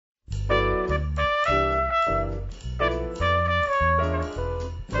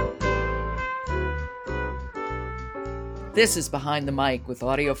This is Behind the Mic with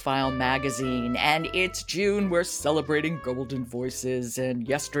AudioFile Magazine, and it's June. We're celebrating Golden Voices, and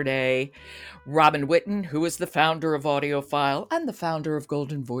yesterday, Robin Whitten, who is the founder of AudioFile and the founder of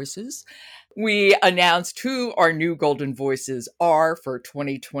Golden Voices, we announced who our new Golden Voices are for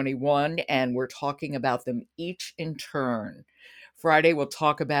 2021, and we're talking about them each in turn. Friday, we'll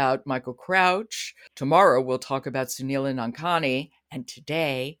talk about Michael Crouch. Tomorrow, we'll talk about Sunila Nankani, and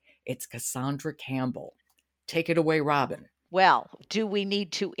today, it's Cassandra Campbell. Take it away, Robin. Well, do we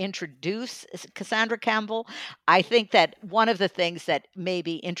need to introduce Cassandra Campbell? I think that one of the things that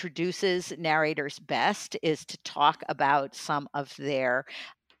maybe introduces narrators best is to talk about some of their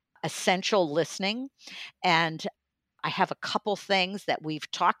essential listening. And I have a couple things that we've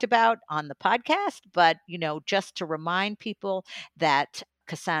talked about on the podcast, but, just to remind people that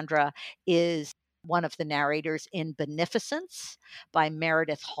Cassandra is one of the narrators in Beneficence by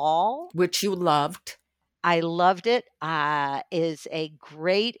Meredith Hall, which you loved. I loved it. Is a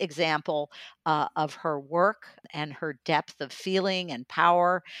great example of her work and her depth of feeling and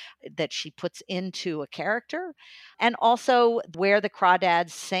power that she puts into a character. And also Where the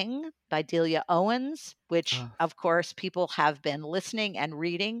Crawdads Sing by Delia Owens, which, of course, people have been listening and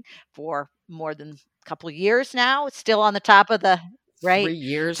reading for more than a couple of years now. It's still on the top of the 3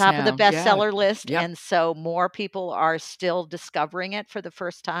 years top now. of the bestseller list. Yep. And so more people are still discovering it for the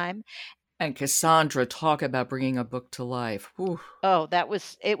first time. And Cassandra, talk about bringing a book to life. Whew. Oh,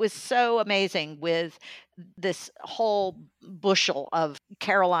 it was so amazing with this whole bushel of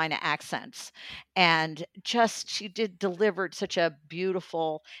Carolina accents. And just, she delivered such a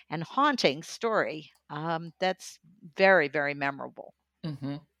beautiful and haunting story. That's very, very memorable.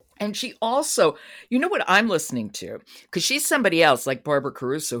 Mm-hmm. And she also, you know what I'm listening to? Because she's somebody else like Barbara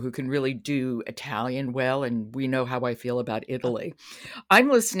Caruso who can really do Italian well, and we know how I feel about Italy.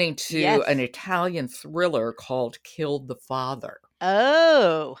 I'm listening to an Italian thriller called Killed the Father.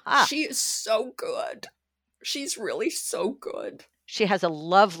 Oh, she is so good. She's really so good. She has a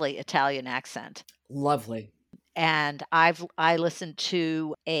lovely Italian accent. Lovely. And I listened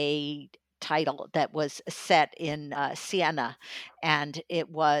to a title that was set in Siena, and it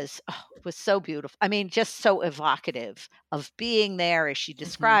was so beautiful. I mean, just so evocative of being there as she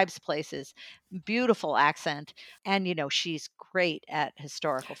describes places. Beautiful accent, and she's great at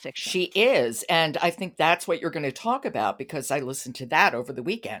historical fiction. She is, and I think that's what you're going to talk about because I listened to that over the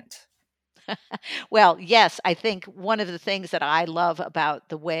weekend. Well, yes, I think one of the things that I love about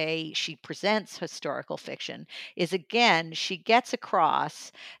the way she presents historical fiction is, again, she gets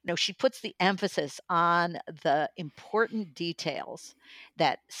across, she puts the emphasis on the important details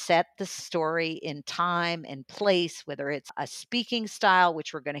that set the story in time and place, whether it's a speaking style,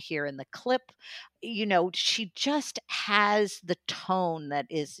 which we're going to hear in the clip. She just has the tone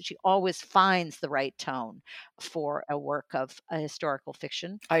she always finds the right tone for a work of a historical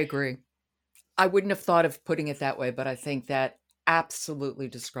fiction. I agree. I wouldn't have thought of putting it that way, but I think that absolutely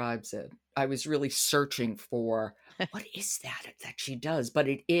describes it. I was really searching for what is that she does, but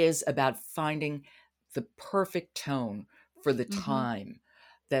it is about finding the perfect tone for the time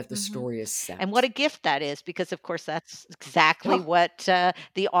that the story is set. And what a gift that is, because of course that's exactly what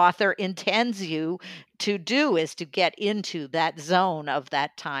the author intends you to do, is to get into that zone of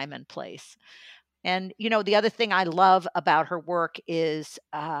that time and place. And, the other thing I love about her work is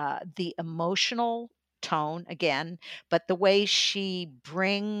the emotional tone, again, but the way she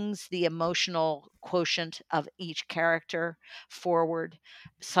brings the emotional quotient of each character forward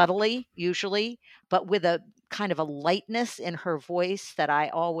subtly, usually, but with a kind of a lightness in her voice that I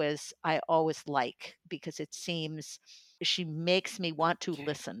always like, because it seems she makes me want to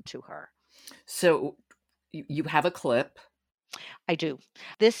listen to her. So you have a clip. I do.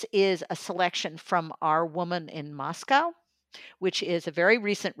 This is a selection from Our Woman in Moscow, which is a very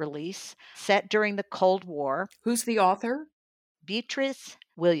recent release set during the Cold War. Who's the author? Beatrice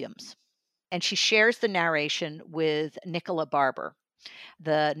Williams. And she shares the narration with Nicola Barber.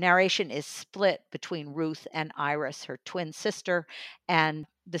 The narration is split between Ruth and Iris, her twin sister. And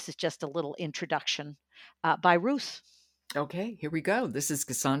this is just a little introduction by Ruth. Okay, here we go. This is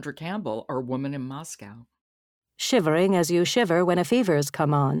Cassandra Campbell, Our Woman in Moscow. Shivering as you shiver when a fever's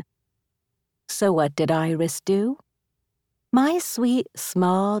come on. So what did Iris do? My sweet,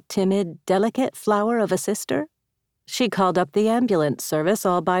 small, timid, delicate flower of a sister? She called up the ambulance service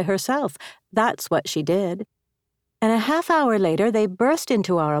all by herself. That's what she did. And a half hour later, they burst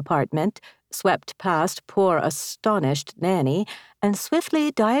into our apartment, swept past poor, astonished Nanny, and swiftly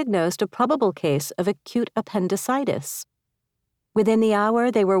diagnosed a probable case of acute appendicitis. Within the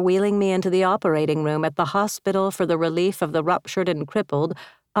hour, they were wheeling me into the operating room at the Hospital for the Relief of the Ruptured and Crippled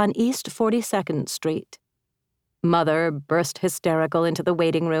on East 42nd Street. Mother burst hysterical into the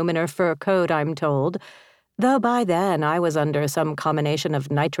waiting room in her fur coat, I'm told, though by then I was under some combination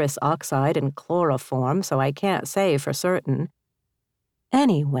of nitrous oxide and chloroform, so I can't say for certain.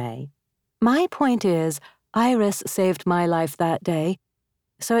 Anyway, my point is, Iris saved my life that day,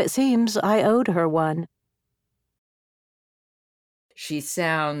 so it seems I owed her one. She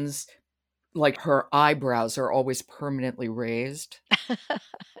sounds like her eyebrows are always permanently raised.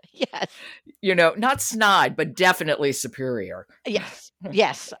 Yes. Not snide, but definitely superior.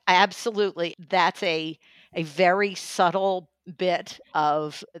 Yes, absolutely. That's a very subtle bit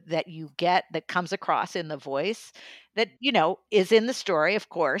of that you get that comes across in the voice that, is in the story, of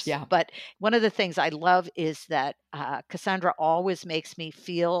course. Yeah. But one of the things I love is that Cassandra always makes me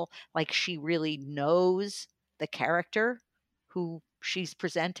feel like she really knows the character who she's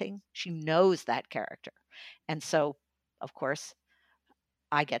presenting. She knows that character. And so, of course,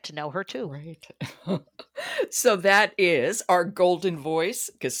 I get to know her too. Right. So that is our golden voice,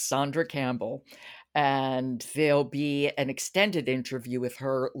 Cassandra Campbell. And there'll be an extended interview with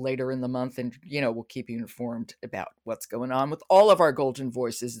her later in the month. And, we'll keep you informed about what's going on with all of our golden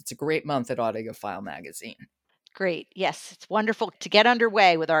voices. It's a great month at AudioFile Magazine. Great. Yes, it's wonderful to get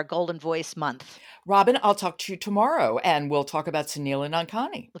underway with our Golden Voice Month. Robin, I'll talk to you tomorrow, and we'll talk about Sunil and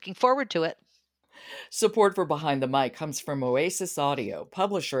Ankani. Looking forward to it. Support for Behind the Mic comes from Oasis Audio,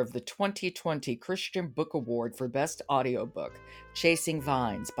 publisher of the 2020 Christian Book Award for Best Audiobook, Chasing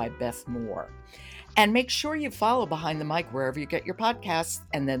Vines by Beth Moore. And make sure you follow Behind the Mic wherever you get your podcasts,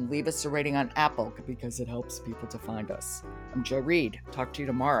 and then leave us a rating on Apple because it helps people to find us. I'm Jo Reed. Talk to you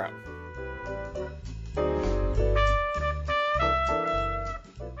tomorrow.